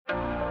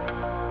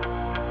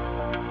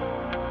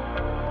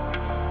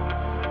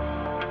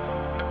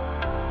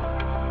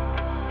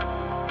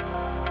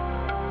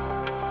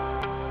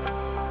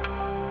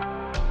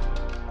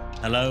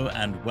Hello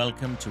and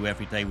welcome to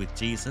Everyday with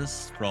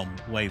Jesus from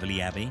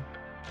Waverley Abbey.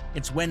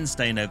 It's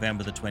Wednesday,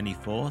 November the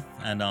 24th,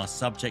 and our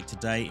subject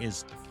today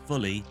is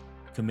Fully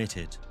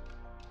Committed.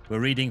 We're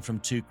reading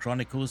from 2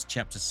 Chronicles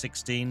chapter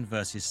 16,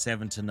 verses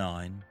 7 to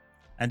 9.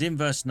 And in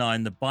verse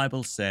 9, the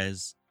Bible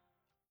says,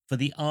 "For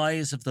the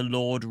eyes of the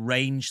Lord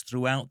range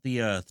throughout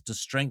the earth to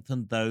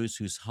strengthen those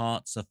whose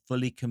hearts are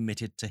fully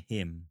committed to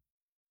Him.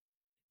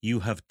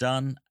 You have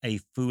done a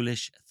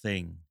foolish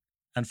thing,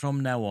 and from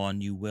now on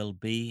you will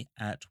be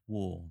at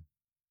war."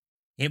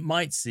 It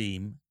might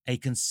seem a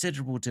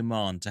considerable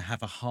demand to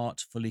have a heart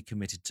fully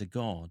committed to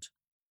God.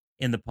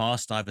 In the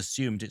past, I've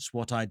assumed it's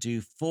what I do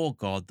for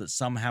God that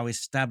somehow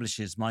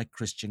establishes my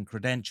Christian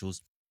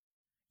credentials.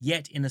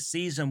 Yet in a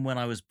season when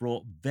I was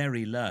brought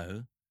very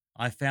low,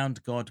 I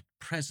found God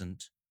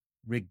present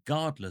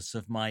regardless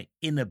of my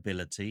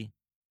inability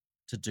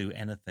to do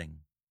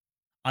anything.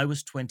 I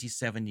was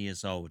 27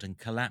 years old and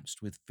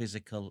collapsed with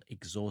physical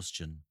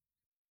exhaustion.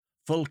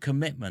 Full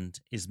commitment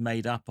is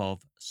made up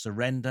of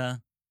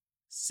surrender,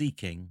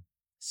 seeking,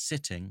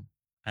 sitting,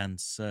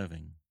 and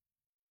serving.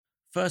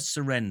 First,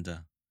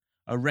 surrender,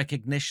 a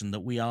recognition that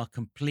we are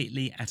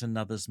completely at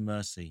another's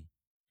mercy.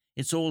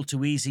 It's all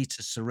too easy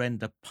to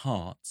surrender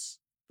parts,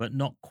 but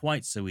not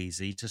quite so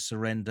easy to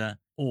surrender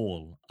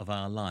all of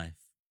our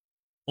life.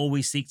 Or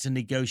we seek to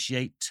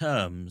negotiate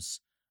terms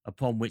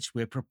upon which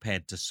we're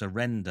prepared to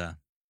surrender.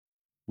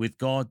 With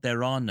God,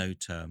 there are no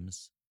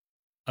terms,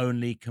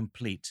 only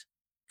complete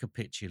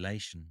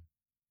capitulation.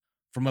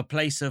 From a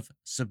place of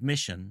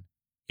submission,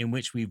 in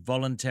which we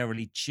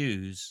voluntarily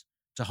choose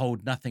to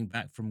hold nothing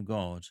back from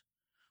God,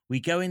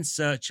 we go in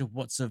search of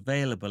what's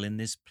available in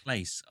this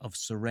place of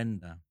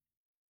surrender.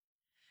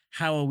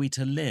 How are we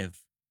to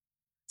live,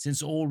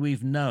 since all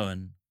we've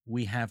known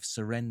we have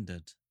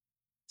surrendered?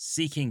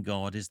 Seeking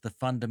God is the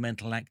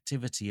fundamental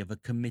activity of a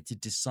committed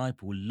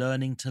disciple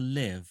learning to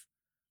live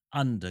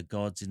under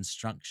God's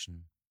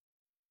instruction.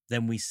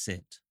 Then we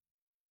sit,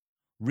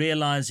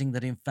 realizing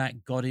that in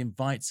fact God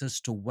invites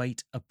us to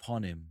wait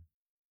upon Him.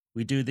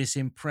 We do this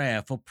in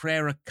prayer, for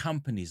prayer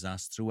accompanies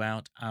us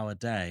throughout our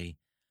day.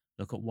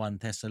 Look at 1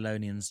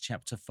 Thessalonians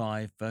chapter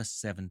 5, verse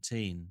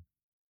 17.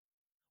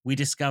 We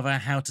discover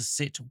how to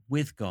sit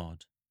with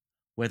God,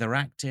 whether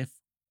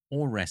active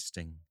or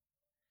resting.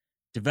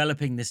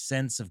 Developing this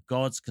sense of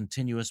God's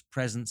continuous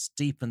presence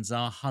deepens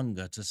our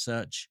hunger to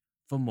search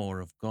for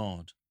more of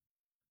God.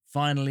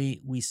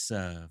 Finally, we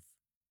serve.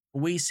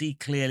 We see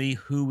clearly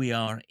who we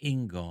are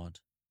in God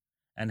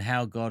and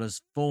how God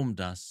has formed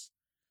us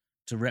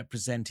to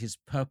represent His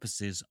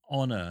purposes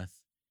on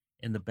earth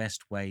in the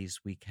best ways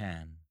we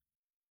can.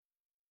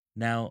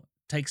 Now,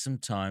 take some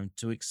time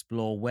to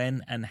explore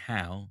when and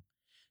how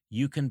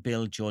you can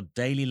build your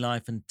daily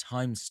life and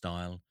time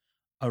style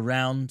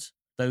around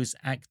those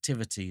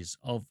activities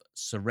of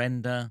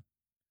surrender,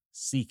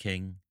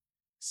 seeking,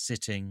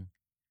 sitting,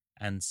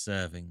 and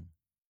serving.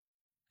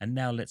 And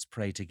now let's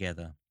pray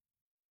together.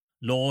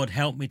 Lord,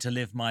 help me to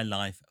live my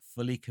life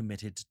fully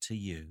committed to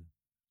You.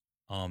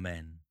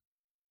 Amen.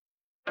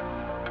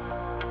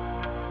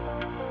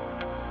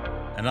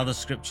 And other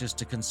scriptures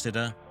to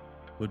consider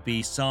would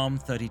be Psalm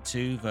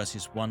 32,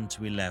 verses 1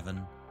 to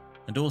 11,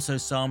 and also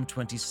Psalm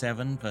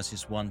 27,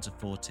 verses 1 to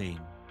 14.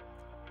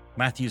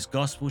 Matthew's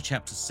Gospel,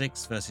 chapter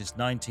 6, verses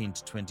 19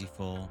 to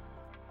 24,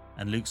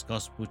 and Luke's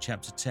Gospel,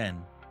 chapter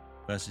 10,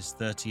 verses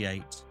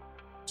 38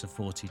 to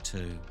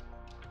 42.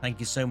 Thank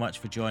you so much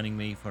for joining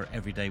me for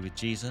Everyday with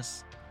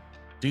Jesus.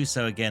 Do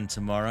so again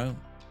tomorrow.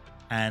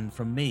 And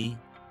from me,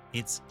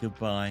 it's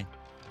goodbye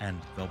and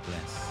God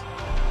bless.